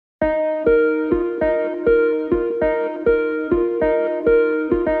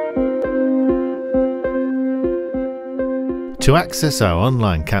To access our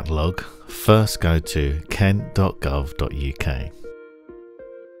online catalogue, first go to kent.gov.uk.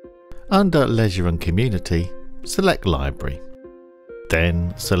 Under Leisure and Community, select Library.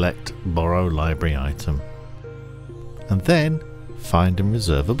 Then select Borrow Library Item. And then find and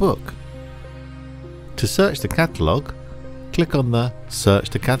reserve a book. To search the catalogue, click on the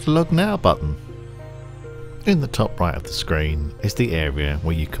Search the Catalogue Now button. In the top right of the screen is the area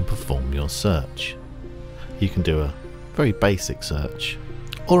where you can perform your search. You can do a very basic search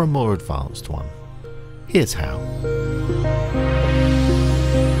or a more advanced one. Here's how.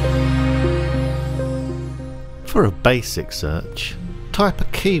 For a basic search, type a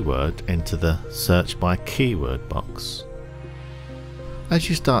keyword into the Search by Keyword box. As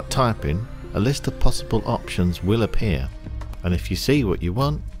you start typing, a list of possible options will appear, and if you see what you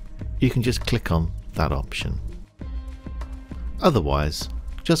want, you can just click on that option. Otherwise,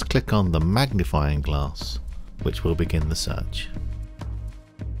 just click on the magnifying glass, which will begin the search.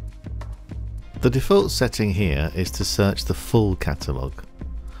 The default setting here is to search the full catalogue,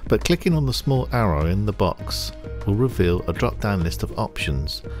 but clicking on the small arrow in the box will reveal a drop-down list of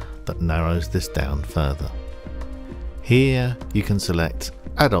options that narrows this down further. Here you can select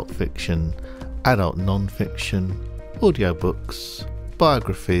adult fiction, adult non-fiction, audiobooks,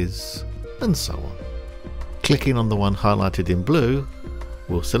 biographies, and so on. Clicking on the one highlighted in blue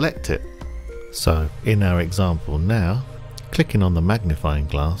will select it. So in our example now, clicking on the magnifying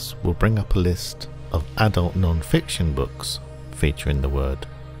glass will bring up a list of adult non-fiction books featuring the word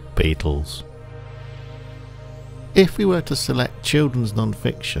Beatles. If we were to select children's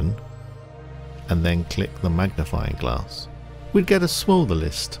non-fiction and then click the magnifying glass, we'd get a smaller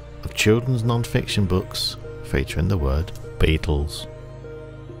list of children's non-fiction books featuring the word Beatles.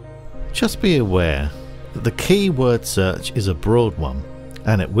 Just be aware that the keyword search is a broad one,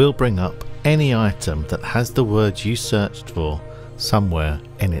 and it will bring up any item that has the word you searched for somewhere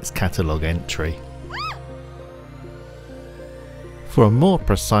in its catalogue entry. For a more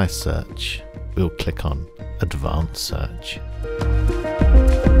precise search, we'll click on Advanced Search.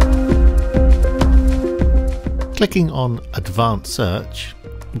 Clicking on Advanced Search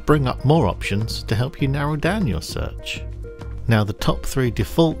will bring up more options to help you narrow down your search. Now the top three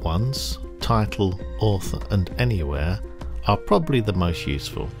default ones, title, author and anywhere, are probably the most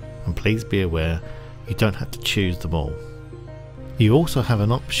useful, and please be aware you don't have to choose them all. You also have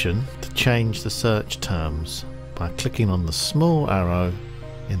an option to change the search terms by clicking on the small arrow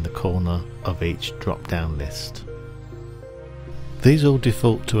in the corner of each drop-down list. These all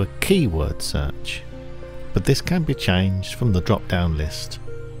default to a keyword search, but this can be changed from the drop-down list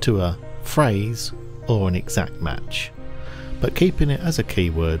to a phrase or an exact match, but keeping it as a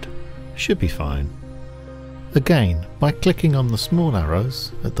keyword should be fine. Again, by clicking on the small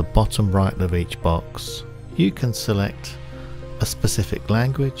arrows at the bottom right of each box, you can select a specific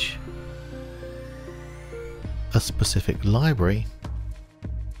language, a specific library,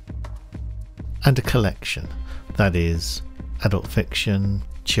 and a collection, that is, adult fiction,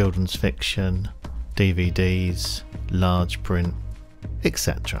 children's fiction, DVDs, large print,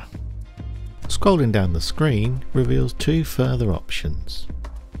 etc. Scrolling down the screen reveals two further options.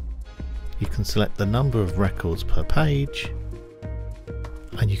 You can select the number of records per page,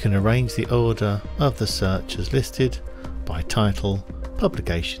 and you can arrange the order of the search as listed by title,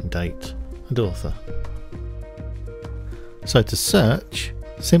 publication date and author. So to search,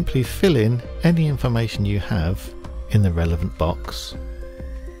 simply fill in any information you have in the relevant box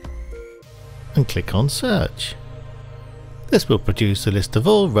and click on Search. This will produce a list of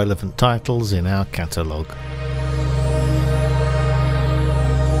all relevant titles in our catalogue.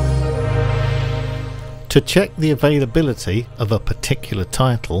 To check the availability of a particular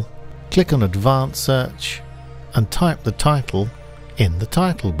title, click on Advanced Search and type the title in the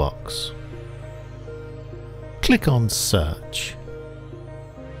title box. Click on Search.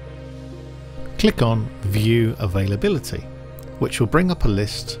 Click on View Availability, which will bring up a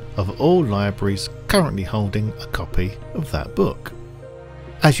list of all libraries currently holding a copy of that book.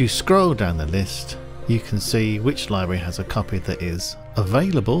 As you scroll down the list, you can see which library has a copy that is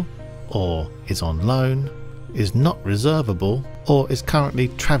available, or is on loan, is not reservable, or is currently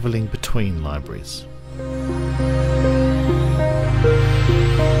travelling between libraries.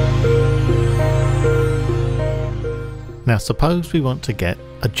 Now suppose we want to get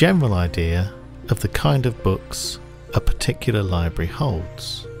a general idea of the kind of books a particular library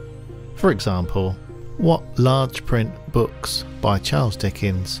holds. For example, what large print books by Charles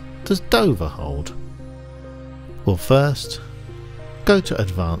Dickens does Dover hold? Well, first, go to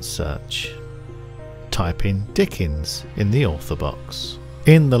Advanced Search. Type in Dickens in the author box.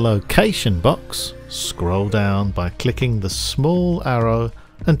 In the location box, scroll down by clicking the small arrow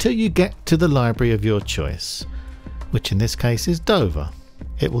until you get to the library of your choice, which in this case is Dover.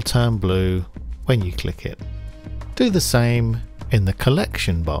 It will turn blue when you click it. Do the same in the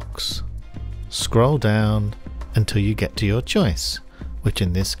collection box. Scroll down until you get to your choice, which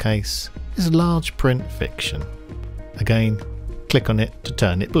in this case is large print fiction. Again, click on it to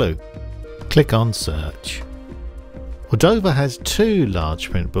turn it blue. Click on search. Well, Dover has 2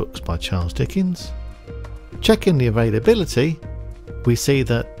 large print books by Charles Dickens. Checking the availability, we see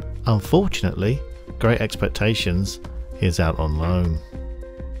that unfortunately Great Expectations is out on loan.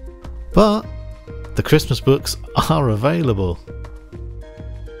 But the Christmas books are available.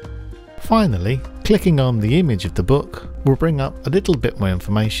 Finally, clicking on the image of the book will bring up a little bit more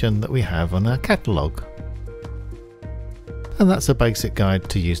information that we have on our catalogue. And that's a basic guide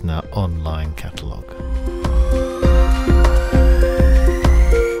to using our online catalogue.